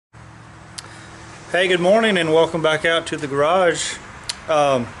Hey, good morning and welcome back out to the garage.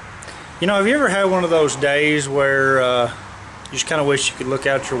 Have you ever had one of those days where you just kind of wish you could look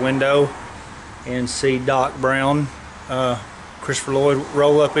out your window and see Doc Brown, Christopher Lloyd,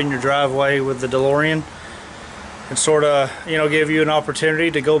 roll up in your driveway with the DeLorean and sort of, give you an opportunity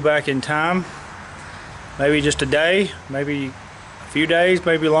to go back in time, maybe just a day, maybe a few days,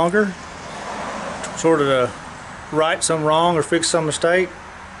 maybe longer, sort of to right some wrong or fix some mistake?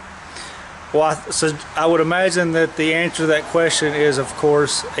 Well, I would imagine that the answer to that question is, of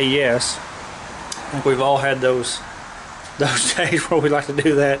course, a yes. I think we've all had those days where we like to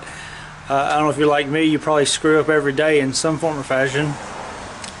do that. I don't know if you're like me, you probably screw up every day in some form or fashion.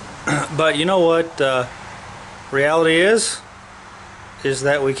 But you know what reality is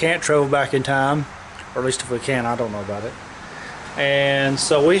that we can't travel back in time, or at least if we can, I don't know about it. And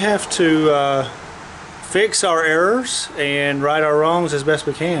so we have to fix our errors and right our wrongs as best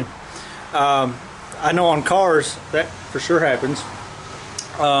we can. I know on cars that for sure happens.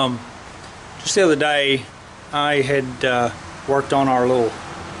 Just the other day I had worked on our little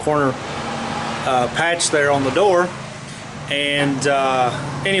corner patch there on the door, and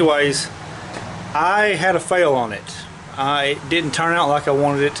anyways, I had a fail on it. It didn't turn out like I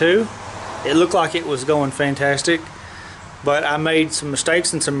wanted it to. It looked like it was going fantastic, but I made some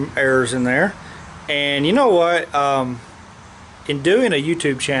mistakes and some errors in there. And you know what? In doing a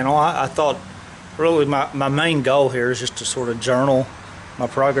YouTube channel, I thought really my main goal here is just to sort of journal my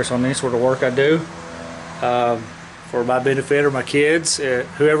progress on any sort of work I do, for my benefit or my kids,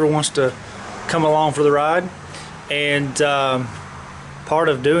 whoever wants to come along for the ride. And part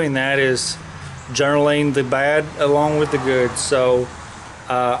of doing that is journaling the bad along with the good. So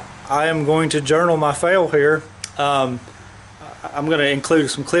I am going to journal my fail here. I'm going to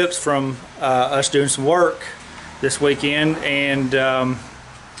include some clips from us doing some work this weekend, and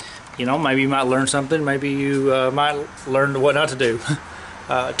maybe you might learn something. Maybe you might learn what not to do.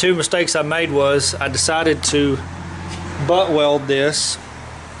 Two mistakes I made was I decided to butt weld this,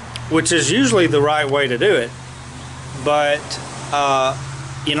 which is usually the right way to do it, but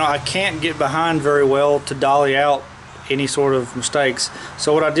I can't get behind very well to dolly out any sort of mistakes.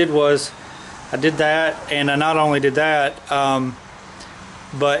 So what I did was I did that, and I not only did that,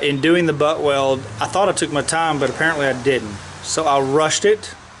 but in doing the butt weld, I thought I took my time, but apparently I didn't. So I rushed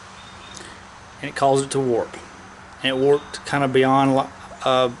it, and it caused it to warp. And it warped kind of beyond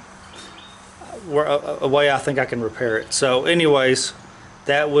a way I think I can repair it. So anyways,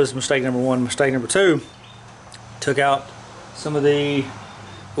 that was mistake number one. Mistake number two, took out some of the,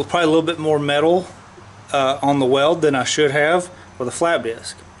 probably a little bit more metal on the weld than I should have with a flap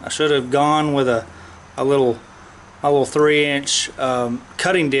disc. I should have gone with a little 3-inch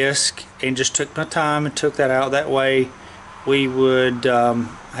cutting disc and just took my time and took that out. That way we would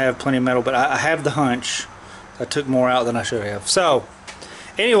have plenty of metal, but I have the hunch I took more out than I should have. So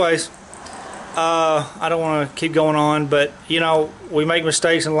anyways, I don't want to keep going on, but we make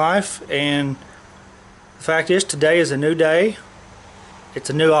mistakes in life, and the fact is today is a new day.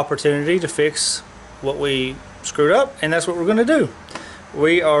 It's a new opportunity to fix what we screwed up, and that's what we're going to do.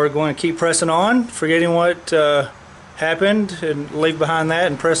 We are going to keep pressing on, forgetting what happened, and leave behind that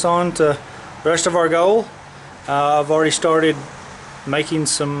and press on to the rest of our goal. I've already started making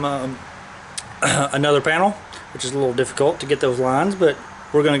some another panel, which is a little difficult to get those lines, but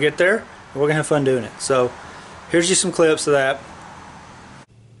we're going to get there, and we're going to have fun doing it. So here's just some clips of that.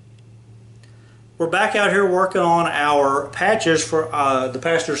 We're back out here working on our patches for the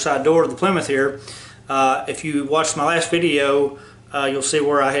passenger side door of the Plymouth here. If you watched my last video, you'll see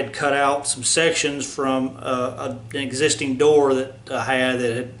where I had cut out some sections from an existing door that I had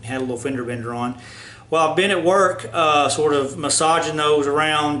that had a little fender bender on. Well, I've been at work sort of massaging those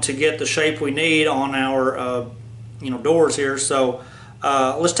around to get the shape we need on our doors here. So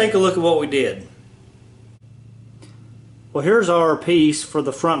let's take a look at what we did. Well, here's our piece for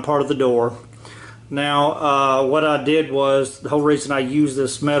the front part of the door. Now what I did was, the whole reason I used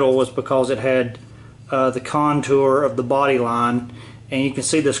this metal was because it had the contour of the body line, and you can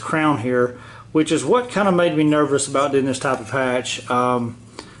see this crown here, which is what kind of made me nervous about doing this type of patch.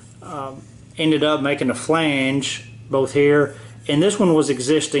 Ended up making a flange both here, and this one was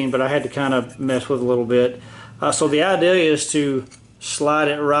existing, but I had to kind of mess with a little bit. So the idea is to slide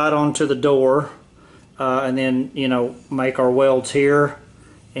it right onto the door, and then make our welds here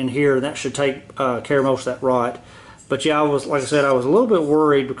and here, and that should take care of most of that rot. But yeah, like I said, I was a little bit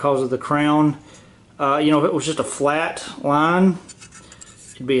worried because of the crown. If it was just a flat line,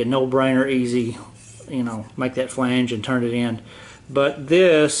 it'd be a no-brainer, easy, make that flange and turn it in. But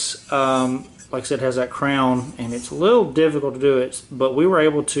this, like I said, has that crown, and it's a little difficult to do it, but we were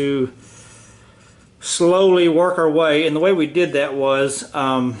able to slowly work our way. And the way we did that was,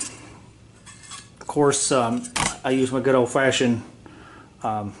 of course, I used my good old-fashioned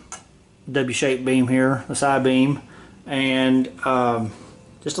W-shaped beam here, the side beam, and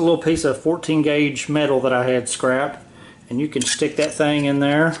just a little piece of 14 gauge metal that I had scrapped, and you can stick that thing in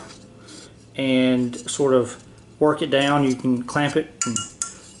there and sort of work it down. You can clamp it and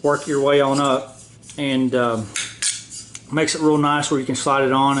work your way on up, and makes it real nice where you can slide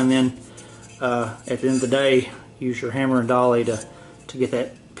it on, and then at the end of the day use your hammer and dolly to get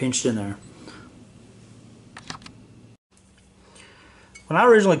that pinched in there. When I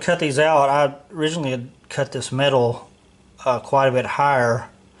originally cut these out, I originally had cut this metal quite a bit higher,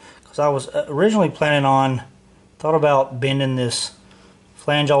 because I was originally planning on, thought about bending this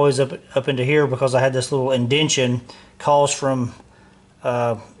flange always up into here, because I had this little indention caused from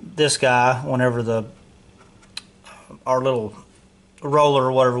this guy whenever our little roller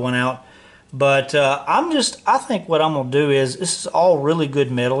or whatever went out. But I think what I'm going to do is, this is all really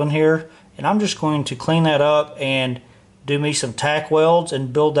good metal in here, and I'm just going to clean that up and do me some tack welds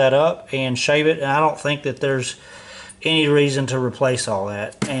and build that up and shave it. And I don't think that there's any reason to replace all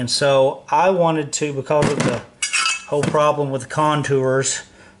that. And so I wanted to, because of the whole problem with the contours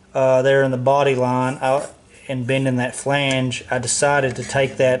there in the body line out and bending that flange, I decided to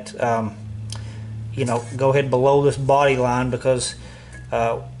take that, you know, go ahead below this body line, because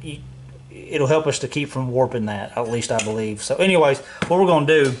it'll help us to keep from warping that, at least I believe. So anyways, what we're going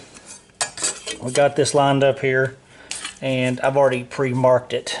to do, we got this lined up here, and I've already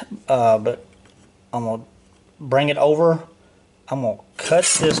pre-marked it, but I'm going to bring it over. I'm going to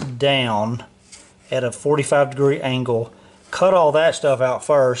cut this down at a 45-degree angle, cut all that stuff out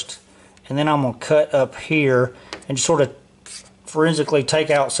first, and then I'm going to cut up here and just sort of forensically take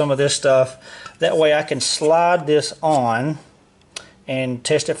out some of this stuff. That way I can slide this on and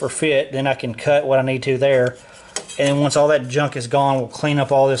test it for fit. Then I can cut what I need to there, and then once all that junk is gone, we'll clean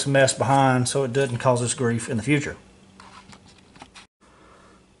up all this mess behind so it doesn't cause us grief in the future.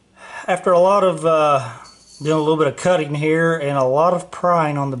 After a lot of doing a little bit of cutting here and a lot of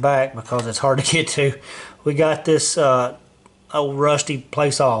prying on the back, because it's hard to get to, we got this old rusty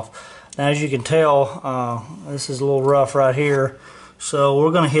place off. Now, as you can tell, this is a little rough right here, so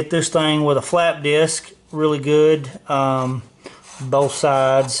we're going to hit this thing with a flap disc really good, both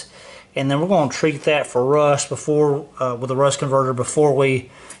sides, and then we're going to treat that for rust before with a rust converter before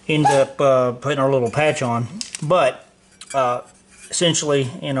we end up putting our little patch on. But essentially,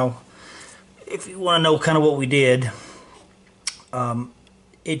 you know, if you want to know kind of what we did,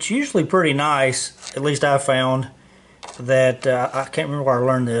 it's usually pretty nice, at least I've found, that I can't remember where I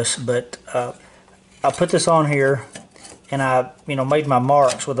learned this, but I put this on here, and I, you know, made my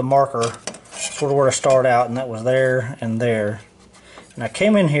marks with a marker sort of where to start out, and that was there and there. And I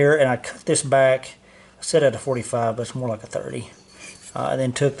came in here and I cut this back. I set it at a 45, but it's more like a 30. And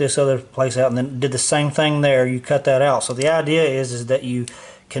then took this other place out and then did the same thing there. You cut that out. So the idea is that you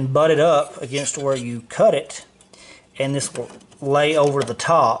can butt it up against where you cut it, and this will lay over the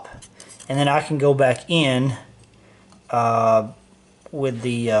top, and then I can go back in with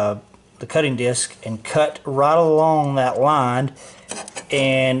the cutting disc and cut right along that line,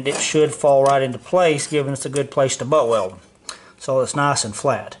 and it should fall right into place, giving us a good place to butt weld, so it's nice and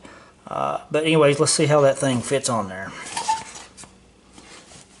flat. But anyways, let's see how that thing fits on there.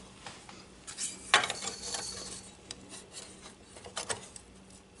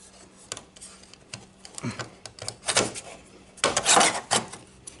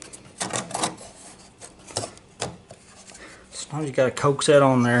 Sometimes you gotta coax that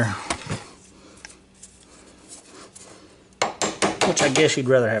on there, which I guess you'd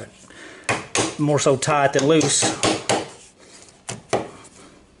rather have it more so tight than loose.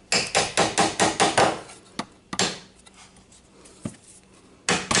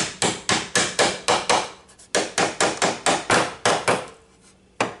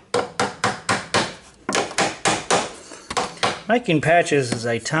 Making patches is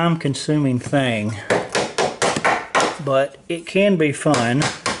a time-consuming thing, but it can be fun,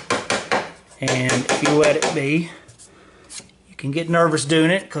 and if you let it be, you can get nervous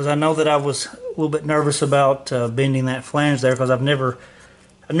doing it, because I know that I was a little bit nervous about bending that flange there, because I've never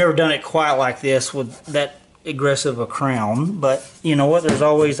done it quite like this with that aggressive a crown. But you know what, there's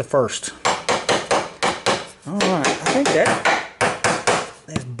always a first. Alright, I think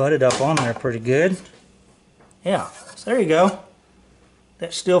that's butted up on there pretty good. Yeah, so there you go.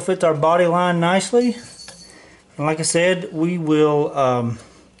 That still fits our body line nicely. And like I said, we will, we're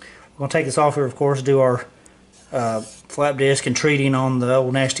going to take this off here, of course, do our flap disc and treating on the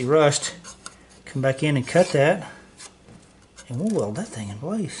old nasty rust. Come back in and cut that, and we'll weld that thing in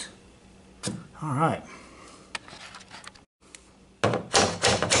place. All right.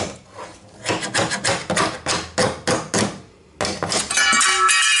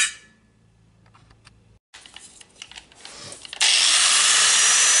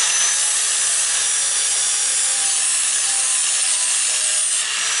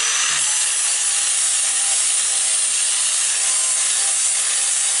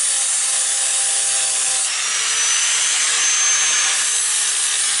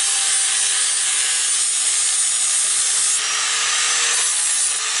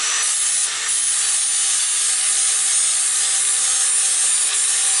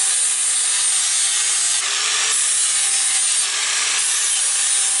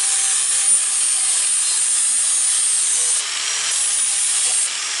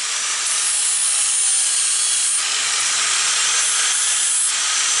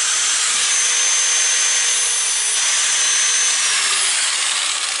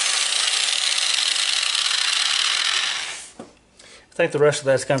 I think the rest of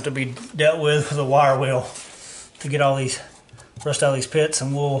that's going to have to be dealt with a wire wheel to get all these rust out of these pits,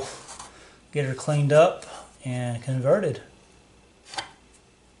 and we'll get her cleaned up and converted.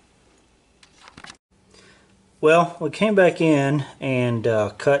 Well, we came back in and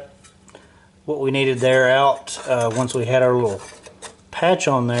cut what we needed there out once we had our little patch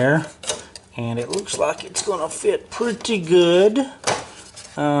on there, and it looks like it's going to fit pretty good.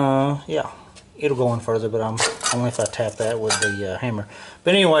 Yeah, it'll go on further, but only if I tap that with the hammer.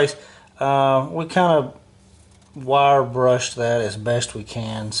 But anyways, we kind of wire brushed that as best we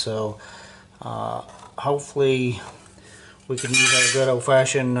can, so hopefully we can use our good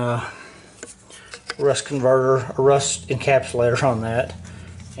old-fashioned rust converter or rust encapsulator on that,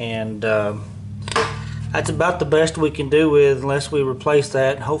 and that's about the best we can do with, unless we replace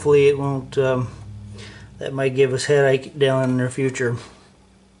that. Hopefully it won't, that may give us headache down in the future.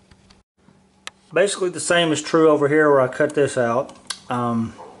 Basically the same is true over here where I cut this out. I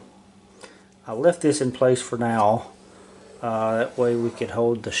left this in place for now, that way we could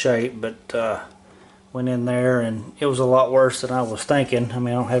hold the shape, but went in there and it was a lot worse than I was thinking. I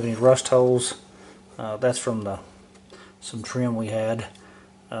mean, I don't have any rust holes. That's from some trim we had.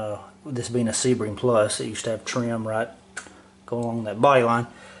 This being a Sebring Plus, it used to have trim right going along that body line.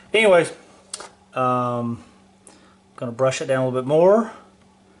 Anyways, gonna brush it down a little bit more.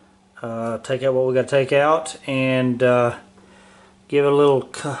 Take out what we got to take out, and give it a little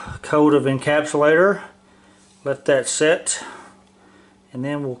coat of encapsulator. Let that set, and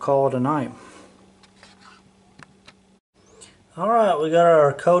then we'll call it a night. Alright, we got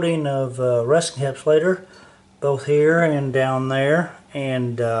our coating of rust encapsulator both here and down there,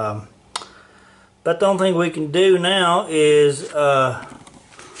 and but the only thing we can do now is go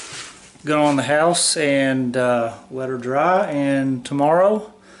on the house and let her dry, and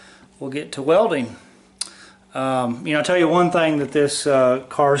tomorrow we'll get to welding. You know, I'll tell you one thing that this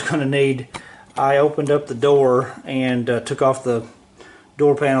car is going to need. I opened up the door and took off the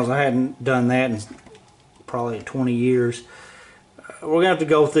door panels. I hadn't done that in probably 20 years. We're going to have to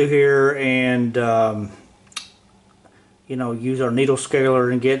go through here and you know, use our needle scaler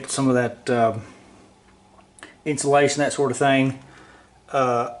and get some of that insulation, that sort of thing,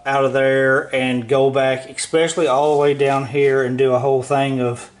 out of there, and go back, especially all the way down here, and do a whole thing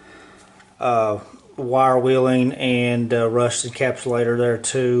of wire wheeling and rust encapsulator there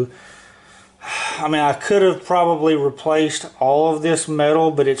too. I mean, I could have probably replaced all of this metal,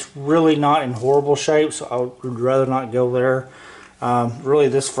 but it's really not in horrible shape, so I would rather not go there. Really,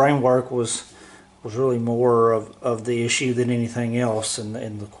 this framework was really more of the issue than anything else,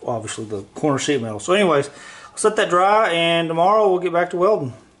 and obviously the corner sheet metal. So anyways, let's let that dry, and tomorrow we'll get back to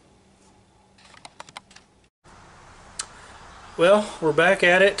welding. Well, we're back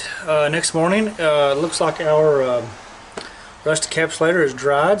at it next morning. It looks like our rust encapsulator is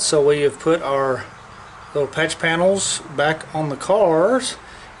dried, so we have put our little patch panels back on the cars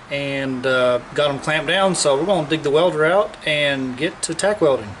and got them clamped down, so we're going to dig the welder out and get to tack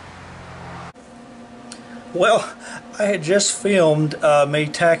welding. Well, I had just filmed me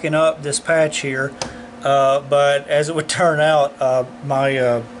tacking up this patch here, but as it would turn out,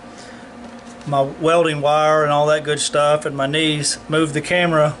 my welding wire and all that good stuff and my knees moved the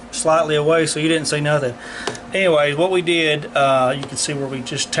camera slightly away, so you didn't see nothing. Anyways, what we did, you can see where we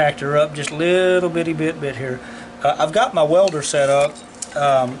just tacked her up just a little bitty bit here. I've got my welder set up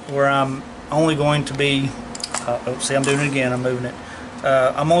where I'm only going to be, see, I'm doing it again, I'm moving it.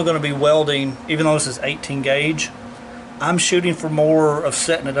 I'm only going to be welding, even though this is 18 gauge, I'm shooting for more of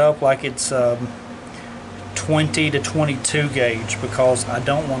setting it up like it's 20 to 22 gauge, because I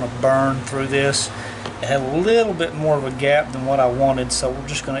don't want to burn through this. It had a little bit more of a gap than what I wanted, so we're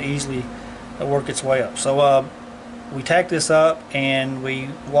just going to easily work its way up. So we tacked this up and we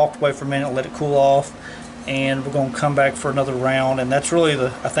walked away for a minute, let it cool off, and we're going to come back for another round. And that's really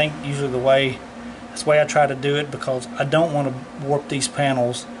I think usually that's the way I try to do it, because I don't want to warp these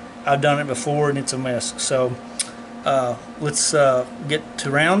panels. I've done it before and it's a mess. So let's get to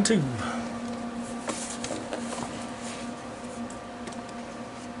round 2.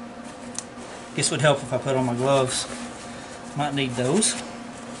 Guess it would help if I put on my gloves. Might need those.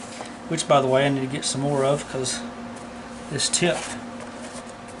 Which, by the way, I need to get some more of, because this tip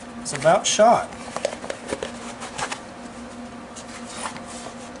is about shot.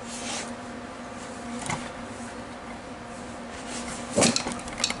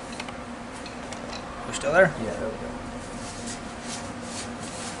 You still there? Yeah, there we go.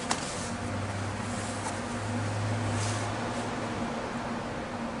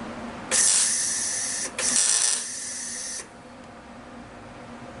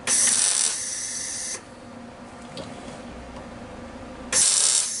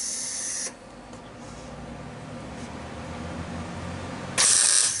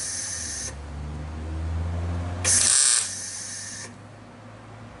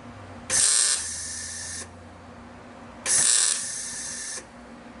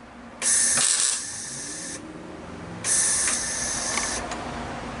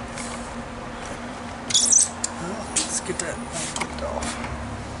 Get that kicked off.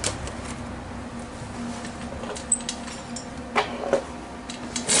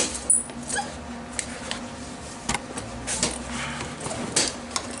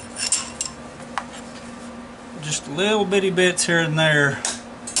 Just little bitty bits here and there.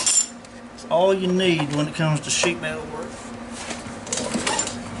 It's all you need when it comes to sheet metal work.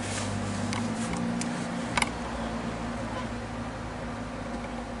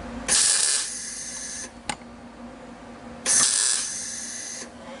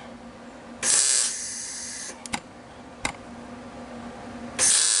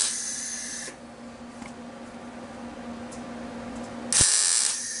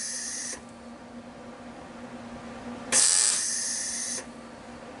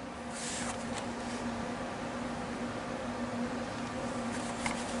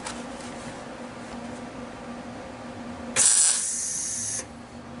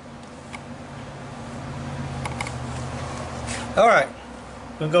 Alright,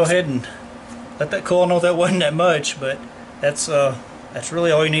 we'll go ahead and let that cool. I know that wasn't that much, but that's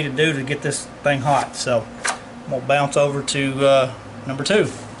really all you need to do to get this thing hot. So I'm going to bounce over to number 2.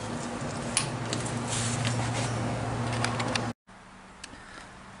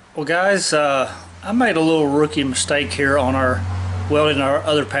 Well guys, I made a little rookie mistake here on our welding our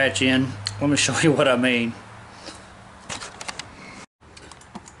other patch in. Let me show you what I mean.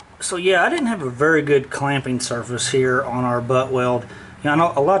 So yeah, I didn't have a very good clamping surface here on our butt weld. You know, I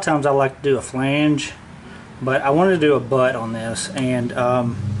know a lot of times I like to do a flange, but I wanted to do a butt on this. And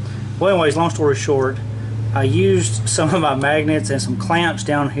well, anyways, long story short, I used some of my magnets and some clamps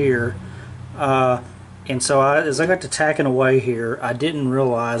down here. And so as I got to tacking away here, I didn't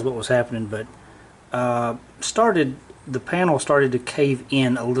realize what was happening, but the panel started to cave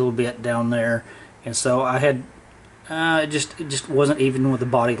in a little bit down there, and so I had it just wasn't even with the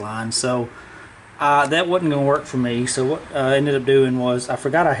body line, so that wasn't going to work for me. So what I ended up doing was, I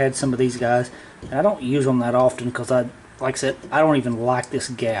forgot I had some of these guys, and I don't use them that often because like I said, I don't even like this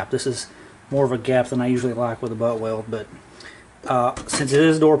gap. This is more of a gap than I usually like with a butt weld, but since it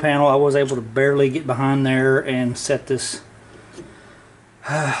is a door panel, I was able to barely get behind there and set this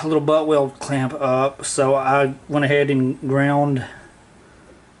little butt weld clamp up. So I went ahead and ground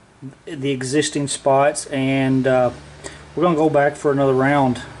the existing spots, and we're going to go back for another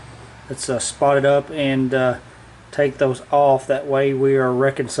round. Let's spot it up and take those off. That way we are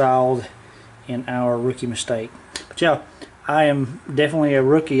reconciled in our rookie mistake. But yeah, I am definitely a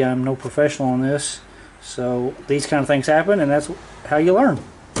rookie. I'm no professional on this. So these kind of things happen, and that's how you learn.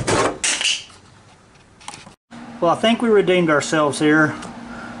 Well, I think we redeemed ourselves here.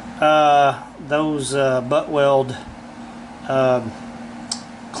 Those butt weld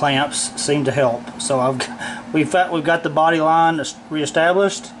clamps seem to help. So we've got the body line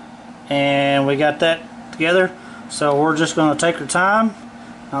reestablished, and we got that together. So we're just going to take our time,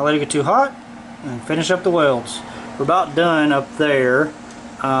 not let it get too hot, and finish up the welds. We're about done up there.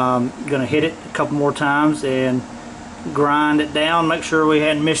 Gonna hit it a couple more times and grind it down, make sure we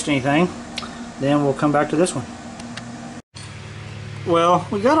hadn't missed anything. Then we'll come back to this one. Well,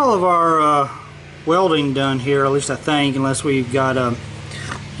 we got all of our welding done here, at least I think, unless we've got a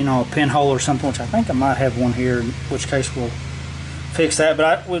pinhole or something, which I think I might have one here, in which case we'll fix that.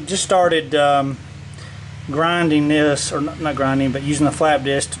 But we just started grinding this, or not grinding, but using the flap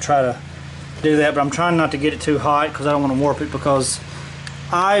disc to try to do that, but I'm trying not to get it too hot because I don't want to warp it, because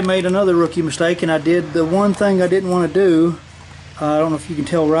I made another rookie mistake and I did the one thing I didn't want to do. I don't know if you can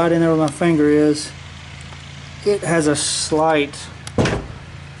tell right in there where my finger is. It has a slight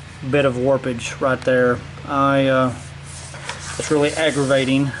bit of warpage right there. It's really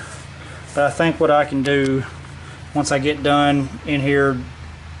aggravating, but I think what I can do once I get done in here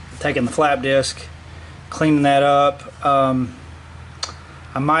taking the flap disc, cleaning that up,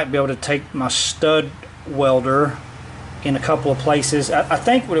 I might be able to take my stud welder in a couple of places. I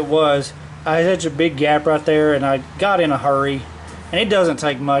think what it was, I had such a big gap right there and I got in a hurry, and it doesn't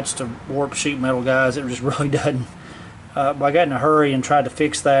take much to warp sheet metal, guys. It just really doesn't. But I got in a hurry and tried to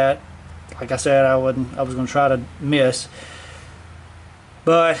fix that. Like I said, I was going to try to miss.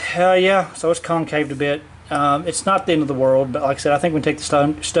 But yeah, so it's concaved a bit. It's not the end of the world, but like I said, I think we can take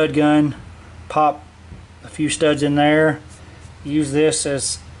the stud gun, pop a few studs in there, use this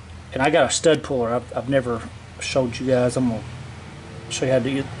as, and I got a stud puller. I've never showed you guys. I'm going to show you how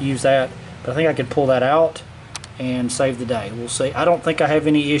to use that. But I think I could pull that out and save the day. We'll see. I don't think I have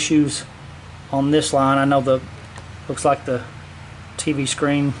any issues on this line. I know looks like the TV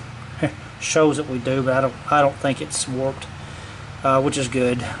screen shows that we do, but I don't think it's warped, which is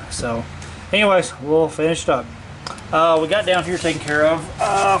good. So anyways, we'll finish it up. We got down here taken care of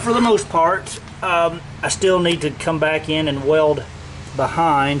for the most part. I still need to come back in and weld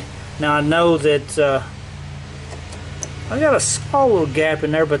behind. Now I know that I got a small little gap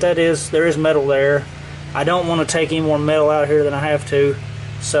in there, but there is metal there. I don't want to take any more metal out here than I have to,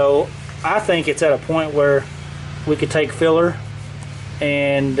 so I think it's at a point where we could take filler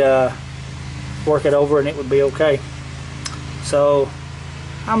and work it over and it would be okay. So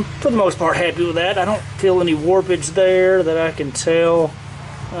I'm for the most part happy with that. I don't feel any warpage there that I can tell.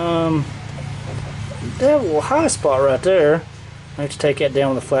 That little high spot right there, I have to take that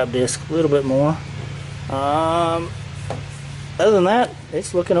down with a flap disc a little bit more. Other than that,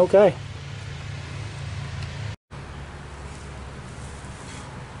 it's looking okay.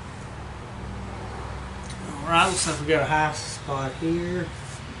 Alright, looks like we got a high spot here,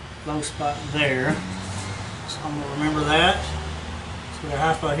 low spot there. So I'm going to remember that. So we got a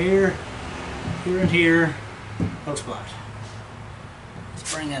high spot here, here and here, low spot.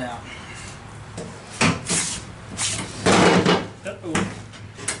 Let's bring that out. Uh-oh.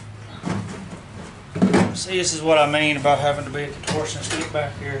 See, this is what I mean about having to be a contortionist to get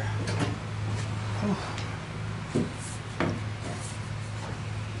back here. Whew.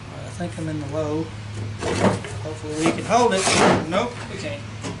 I think I'm in the low. Hopefully we can hold it. Nope, we can't.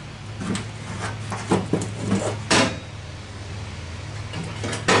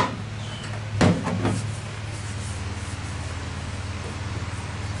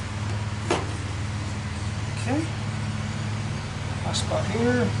 Okay. High spot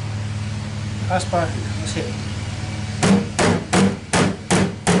here. High spot here. Let's hit it.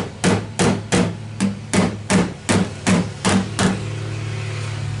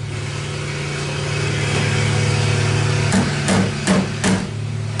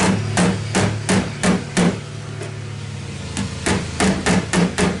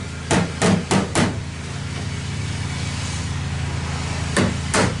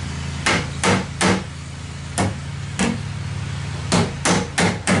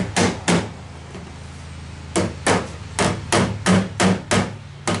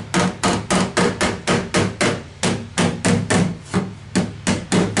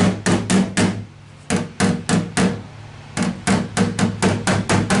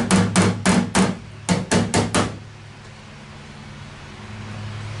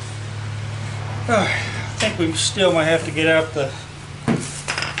 I think we still might have to get out the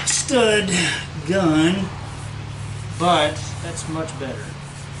stud gun, but that's much better.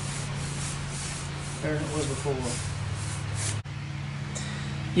 Better than it was before.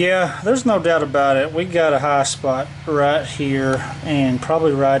 Yeah, there's no doubt about it. We got a high spot right here and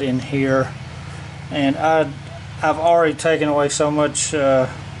probably right in here, and I've already taken away so much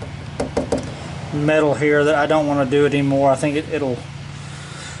metal here that I don't want to do it anymore. I think it'll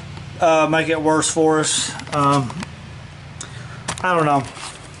make it worse for us. I don't know.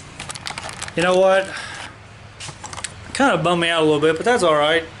 You know what? Kind of bummed me out a little bit, but that's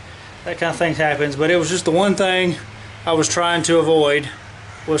alright. That kind of thing happens. But it was just the one thing I was trying to avoid,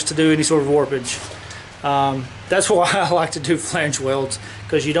 was to do any sort of warpage. That's why I like to do flange welds,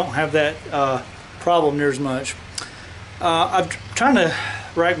 because you don't have that problem near as much. I'm trying to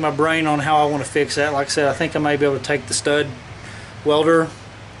rack my brain on how I want to fix that. Like I said, I think I may be able to take the stud welder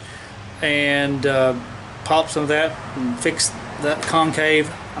and pop some of that and fix that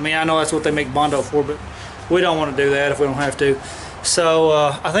concave. I mean, I know that's what they make Bondo for, but we don't want to do that if we don't have to. So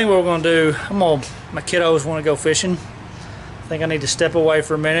I think what we're going to do, my kiddos want to go fishing. I think I need to step away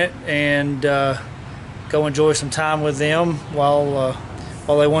for a minute and go enjoy some time with them while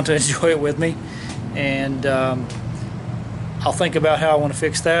they want to enjoy it with me. And I'll think about how I want to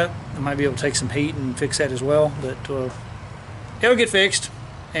fix that. I might be able to take some heat and fix that as well. But it'll get fixed,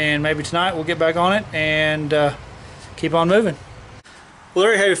 and maybe tonight we'll get back on it and keep on moving. Well,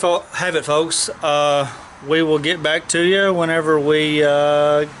 there you have it, folks. We will get back to you whenever we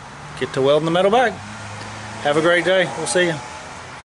get to welding the metal back. Have a great day. We'll see you.